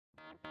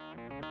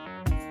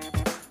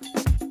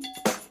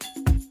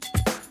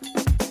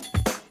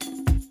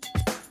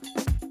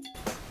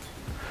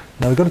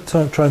Now we've got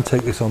to try and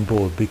take this on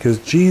board, because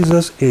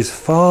Jesus is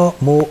far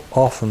more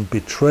often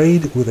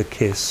betrayed with a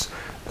kiss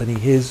than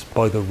he is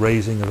by the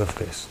raising of a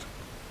fist.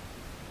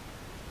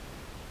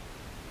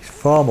 He's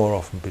far more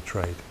often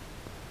betrayed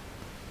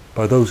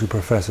by those who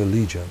profess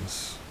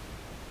allegiance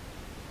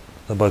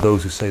than by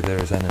those who say they're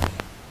his enemy.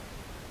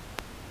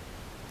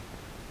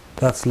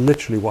 That's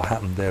literally what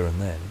happened there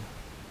and then.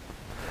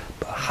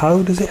 But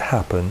how does it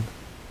happen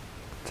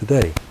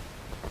today?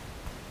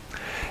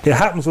 It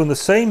happens when the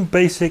same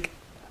basic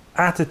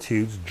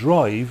attitudes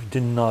drive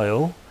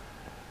denial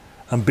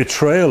and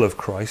betrayal of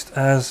Christ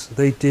as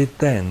they did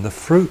then. The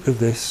fruit of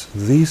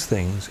these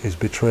things is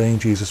betraying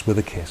Jesus with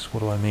a kiss. What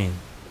do I mean?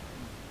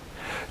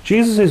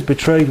 Jesus is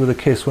betrayed with a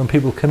kiss when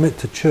people commit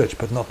to church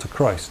but not to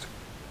Christ.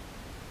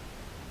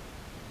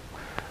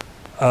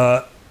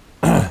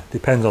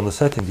 Depends on the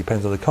setting,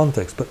 depends on the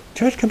context, but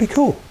church can be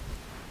cool.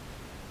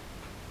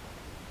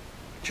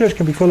 Church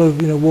can be full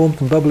of, warmth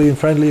and bubbly and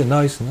friendly and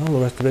nice and all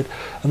the rest of it.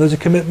 And there's a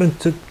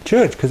commitment to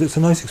church because it's a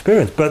nice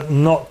experience, but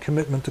not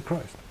commitment to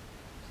Christ.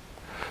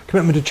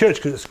 Commitment to church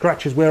because it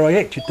scratches where I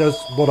itch. It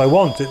does what I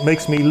want. It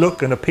makes me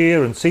look and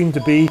appear and seem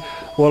to be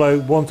what I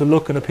want to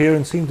look and appear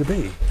and seem to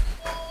be.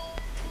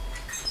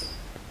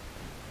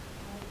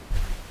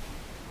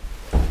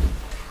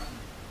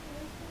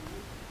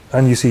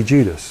 And you see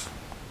Judas,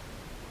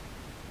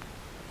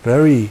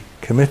 very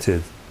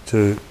committed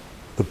to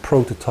the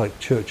prototype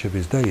church of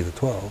his day, the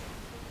 12.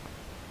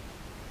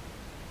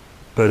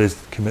 But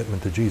his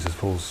commitment to Jesus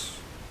falls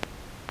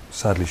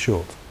sadly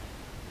short.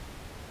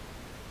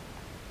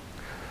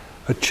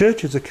 A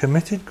church is a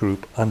committed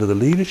group under the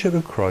leadership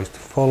of Christ,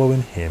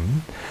 following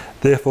him,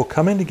 therefore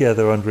coming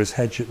together under his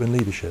headship and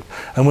leadership.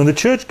 And when the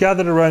church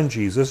gathered around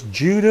Jesus,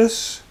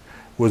 Judas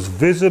was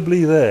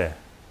visibly there.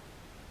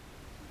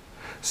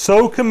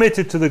 So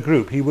committed to the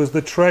group, he was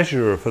the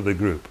treasurer for the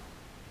group.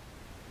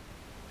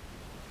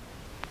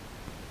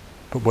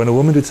 But when a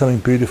woman did something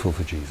beautiful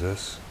for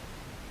Jesus,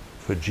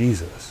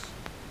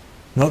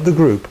 not the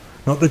group,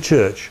 not the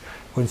church,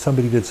 when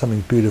somebody did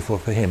something beautiful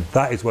for him,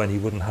 that is when he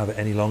wouldn't have it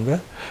any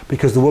longer.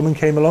 Because the woman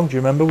came along, do you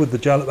remember, with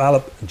the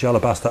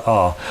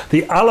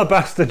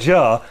alabaster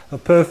jar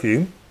of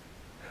perfume,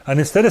 and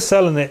instead of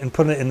selling it and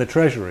putting it in the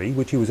treasury,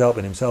 which he was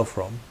helping himself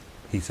from,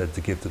 he said to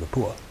give to the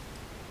poor,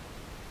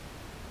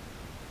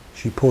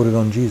 she poured it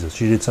on Jesus.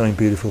 She did something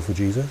beautiful for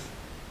Jesus.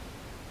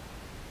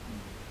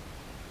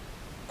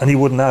 And he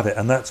wouldn't have it,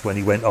 and that's when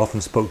he went off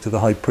and spoke to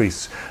the high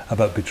priests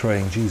about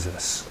betraying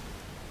Jesus.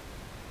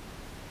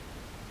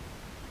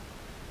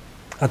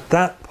 At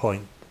that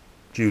point,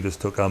 Judas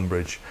took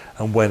umbrage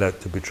and went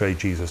out to betray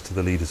Jesus to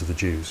the leaders of the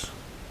Jews.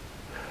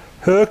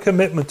 Her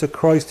commitment to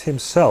Christ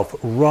himself,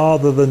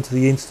 rather than to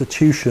the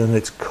institution and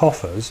its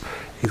coffers,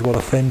 is what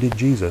offended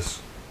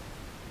Jesus.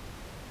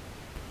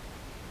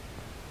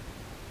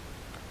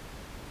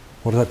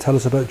 What does that tell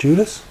us about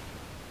Judas?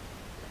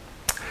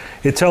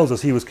 It tells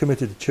us he was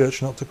committed to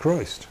church, not to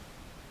Christ.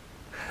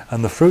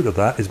 And the fruit of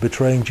that is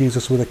betraying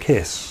Jesus with a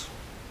kiss.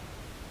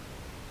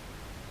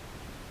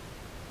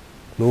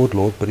 Lord,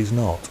 Lord, but he's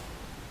not.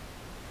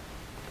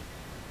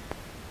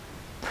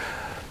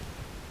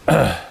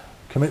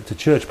 Commit to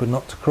church, but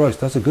not to Christ.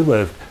 That's a good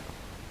way of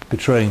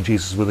betraying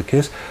Jesus with a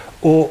kiss.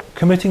 Or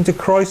committing to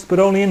Christ, but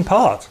only in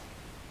part.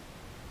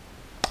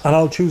 And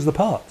I'll choose the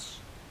parts.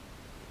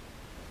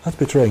 That's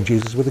betraying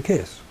Jesus with a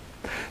kiss.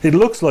 It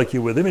looks like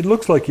you're with him, it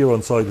looks like you're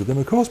on side with him,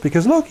 of course,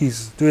 because look,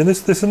 he's doing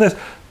this, this and this.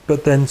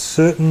 But then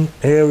certain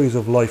areas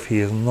of life he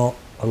is not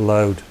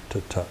allowed to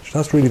touch.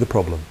 That's really the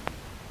problem.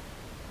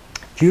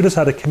 Judas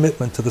had a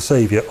commitment to the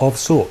Saviour of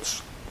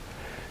sorts.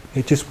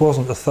 It just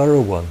wasn't a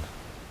thorough one.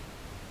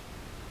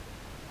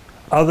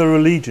 Other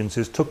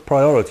allegiances took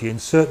priority in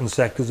certain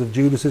sectors of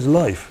Judas's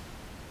life.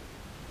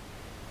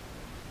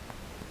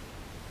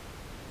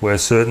 Where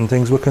certain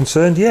things were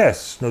concerned,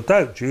 yes, no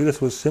doubt,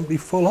 Judas was simply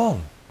full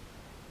on.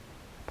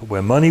 But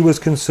where money was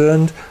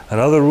concerned and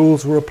other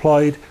rules were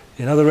applied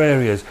in other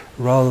areas,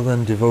 rather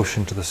than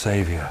devotion to the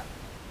Saviour.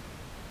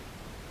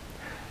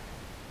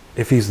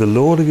 If he's the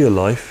Lord of your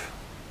life,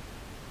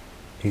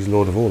 he's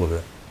Lord of all of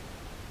it.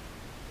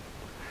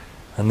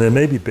 And there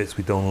may be bits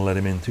we don't want to let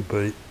him into,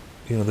 but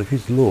if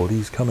he's Lord,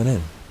 he's coming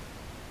in.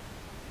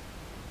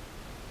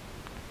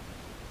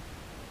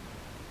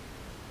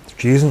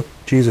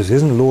 Jesus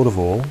isn't Lord of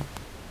all.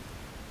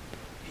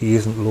 He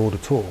isn't Lord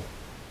at all.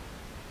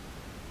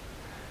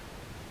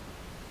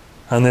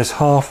 And this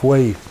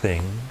halfway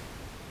thing,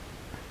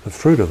 the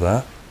fruit of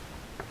that,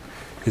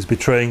 is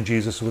betraying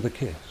Jesus with a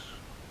kiss.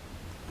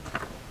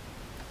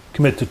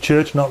 Commit to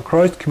church, not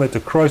Christ. Commit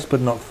to Christ,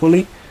 but not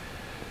fully.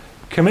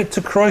 Commit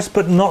to Christ,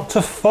 but not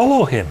to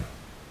follow him.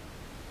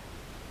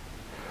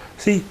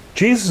 See,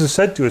 Jesus has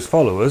said to his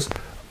followers,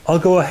 I'll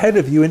go ahead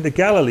of you into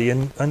Galilee,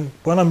 and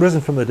when I'm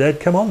risen from the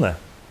dead, come on there.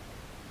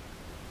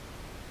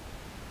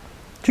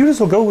 Judas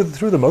will go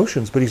through the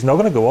motions, but he's not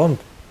going to go on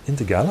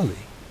into Galilee.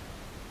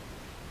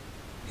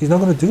 He's not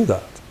going to do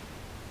that.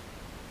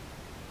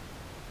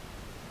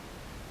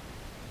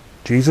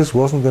 Jesus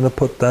wasn't going to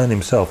put down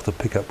himself to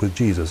pick up with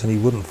Jesus, and he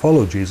wouldn't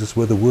follow Jesus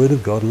where the word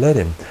of God led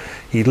him.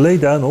 He'd lay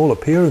down all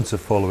appearance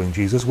of following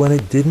Jesus when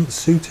it didn't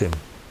suit him.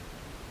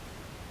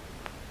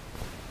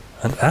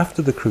 And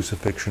after the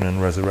crucifixion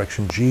and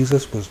resurrection,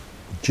 Judas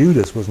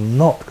was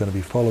not going to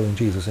be following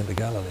Jesus into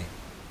Galilee.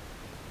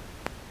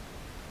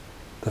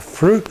 The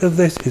fruit of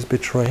this is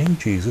betraying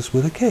Jesus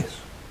with a kiss.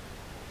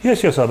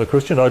 Yes, I'm a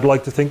Christian. I'd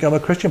like to think I'm a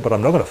Christian, but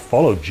I'm not going to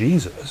follow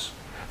Jesus.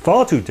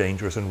 Far too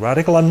dangerous and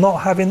radical. I'm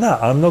not having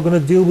that. I'm not going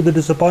to deal with the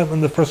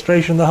disappointment, the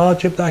frustration, the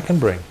hardship that can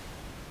bring.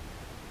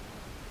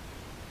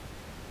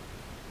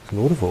 He's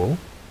Lord of all.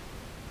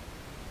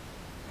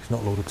 He's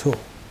not Lord at all.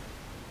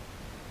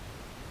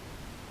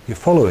 You're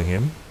following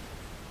him,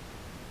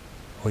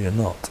 or you're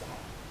not.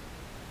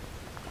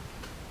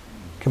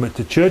 Commit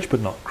to church but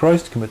not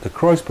Christ. Commit to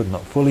Christ but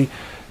not fully.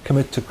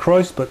 Commit to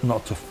Christ but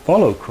not to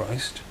follow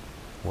Christ.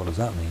 What does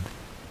that mean?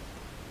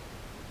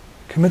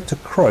 Commit to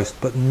Christ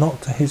but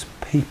not to his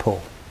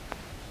people.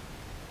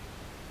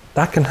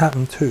 That can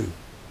happen too.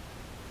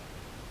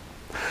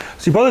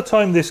 See, by the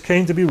time this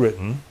came to be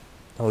written,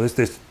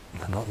 this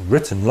not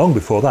written long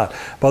before that,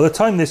 by the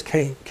time this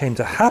came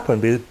to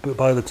happen,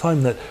 by the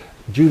time that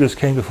Judas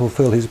came to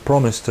fulfill his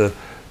promise to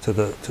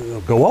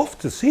go off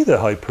to see the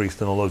high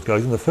priest and all those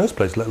guys in the first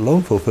place, let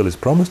alone fulfill his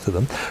promise to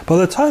them, by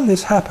the time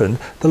this happened,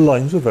 the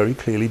lines were very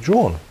clearly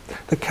drawn.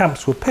 The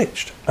camps were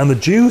pitched, and the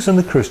Jews and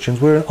the Christians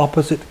were in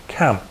opposite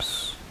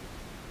camps.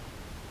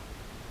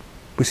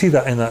 We see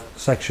that in that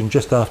section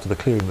just after the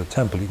clearing of the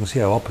temple. You can see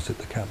how opposite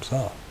the camps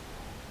are.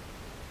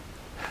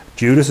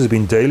 Judas has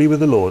been daily with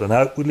the Lord, an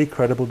outwardly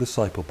credible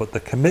disciple, but the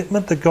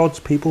commitment to God's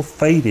people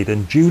faded,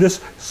 and Judas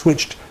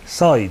switched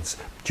sides.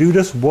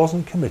 Judas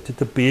wasn't committed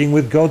to being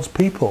with God's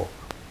people.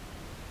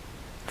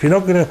 If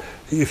you're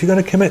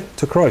going to commit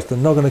to Christ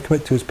and not going to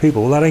commit to his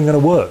people, well, that ain't going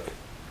to work.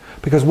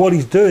 Because what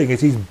he's doing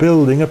is he's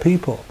building a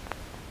people.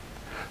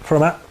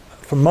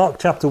 From Mark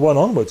chapter 1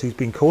 onwards, he's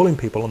been calling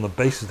people on the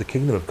basis the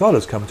kingdom of God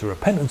has come to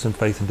repentance and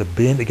faith and to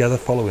being together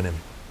following him.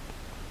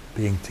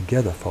 Being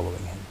together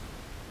following him.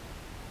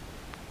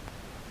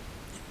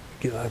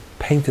 Get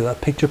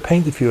that picture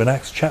painted for you in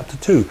Acts chapter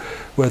 2,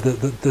 where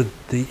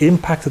the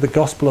impact of the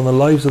gospel on the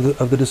lives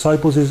of the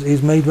disciples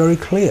is made very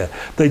clear.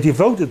 They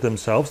devoted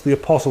themselves to the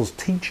apostles'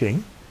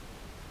 teaching,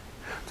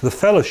 to the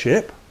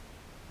fellowship,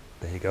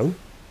 there you go,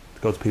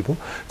 God's people,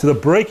 to the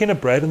breaking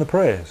of bread and the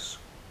prayers,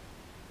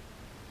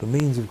 the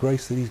means of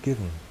grace that he's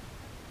given.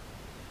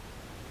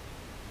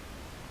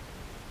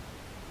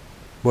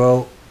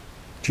 Well,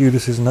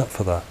 Judas isn't up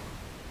for that.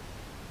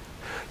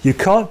 You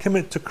can't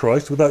commit to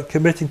Christ without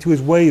committing to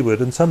his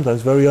wayward and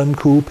sometimes very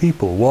uncool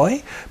people.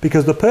 Why?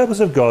 Because the purpose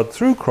of God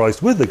through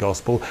Christ with the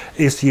gospel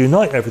is to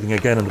unite everything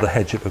again under the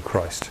headship of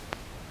Christ.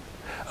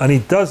 And he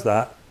does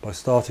that by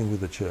starting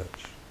with the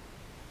church.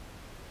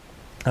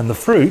 And the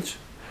fruit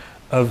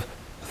of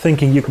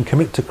thinking you can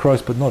commit to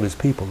Christ but not his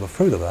people, the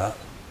fruit of that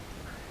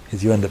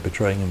is you end up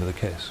betraying him with a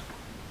kiss.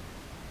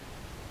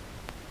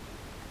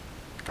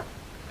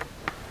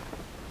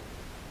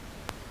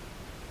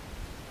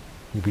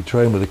 You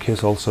betray him with a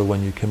kiss also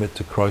when you commit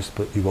to Christ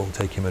but you won't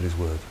take him at his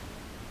word.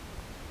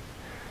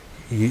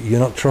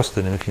 You're not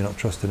trusting him if you're not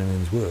trusting him in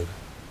his word.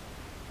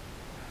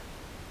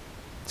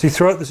 See,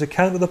 throughout this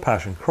account of the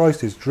Passion,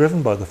 Christ is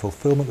driven by the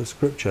fulfillment of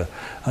Scripture,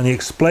 and he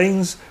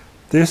explains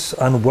this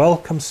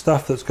unwelcome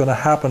stuff that's going to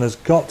happen has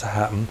got to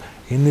happen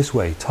in this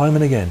way, time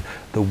and again.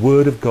 The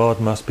word of God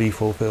must be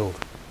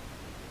fulfilled.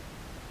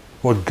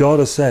 What God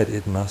has said,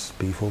 it must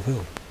be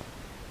fulfilled.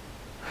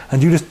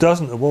 And Judas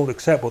doesn't and won't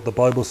accept what the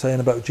Bible's saying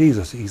about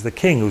Jesus. He's the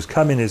king who's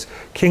come in his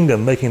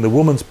kingdom, making the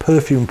woman's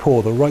perfume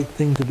pour the right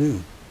thing to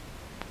do.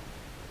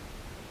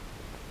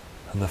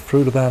 And the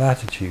fruit of that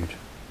attitude,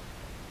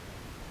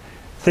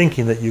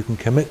 thinking that you can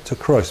commit to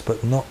Christ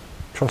but not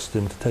trust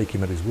him to take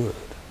him at his word,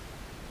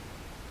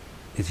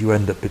 is you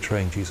end up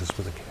betraying Jesus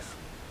with a kiss.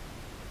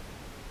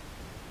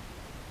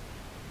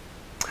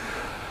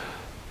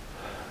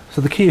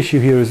 So the key issue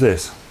here is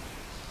this.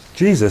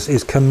 Jesus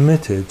is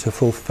committed to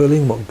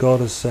fulfilling what God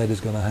has said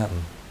is going to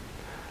happen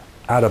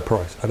at a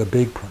price, at a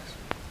big price.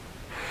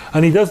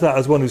 And he does that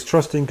as one who's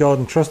trusting God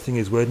and trusting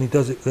his word, and he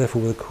does it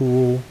therefore with a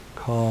cool,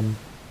 calm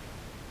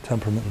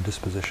temperament and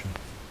disposition.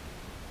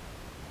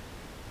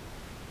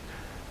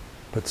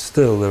 But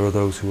still there are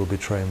those who will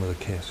betray him with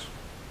a kiss.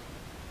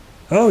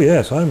 Oh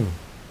yes,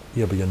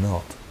 yeah, but you're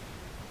not.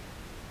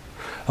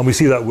 And we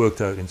see that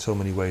worked out in so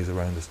many ways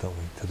around us, don't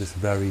we, to this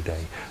very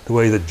day. The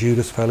way that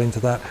Judas fell into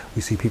that,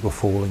 we see people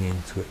falling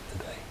into it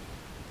today.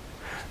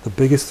 The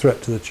biggest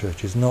threat to the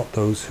church is not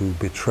those who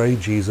betray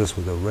Jesus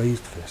with a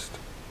raised fist.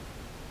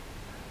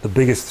 The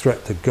biggest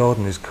threat to God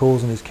and his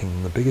cause and his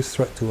kingdom, the biggest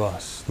threat to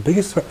us, the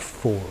biggest threat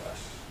for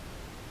us,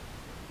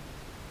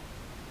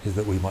 is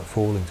that we might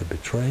fall into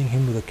betraying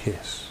him with a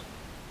kiss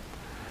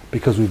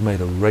because we've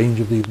made a range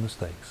of these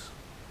mistakes.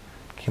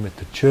 Commit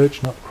to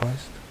church, not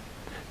Christ.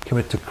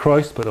 Commit to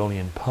Christ, but only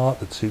in part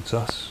that suits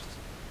us.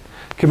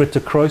 Commit to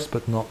Christ,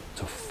 but not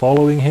to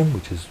following him,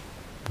 which is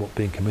what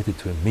being committed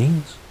to him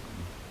means.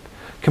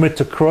 Commit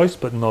to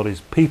Christ but not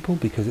his people,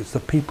 because it's the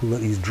people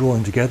that he's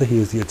drawing together. He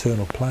is the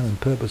eternal plan and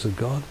purpose of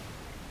God.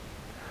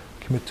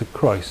 Commit to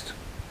Christ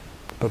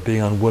but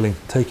being unwilling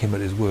to take him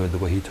at his word the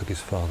way he took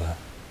his Father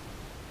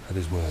at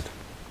his word.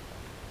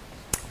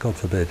 God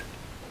forbid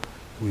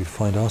that we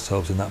find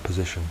ourselves in that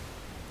position.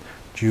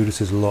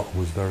 Judas's lot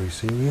was very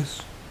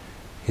serious.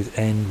 His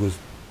end was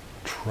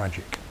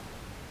tragic.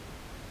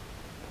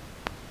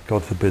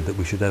 God forbid that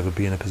we should ever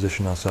be in a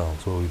position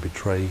ourselves where we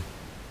betray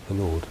the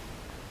Lord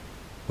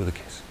with a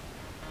kiss.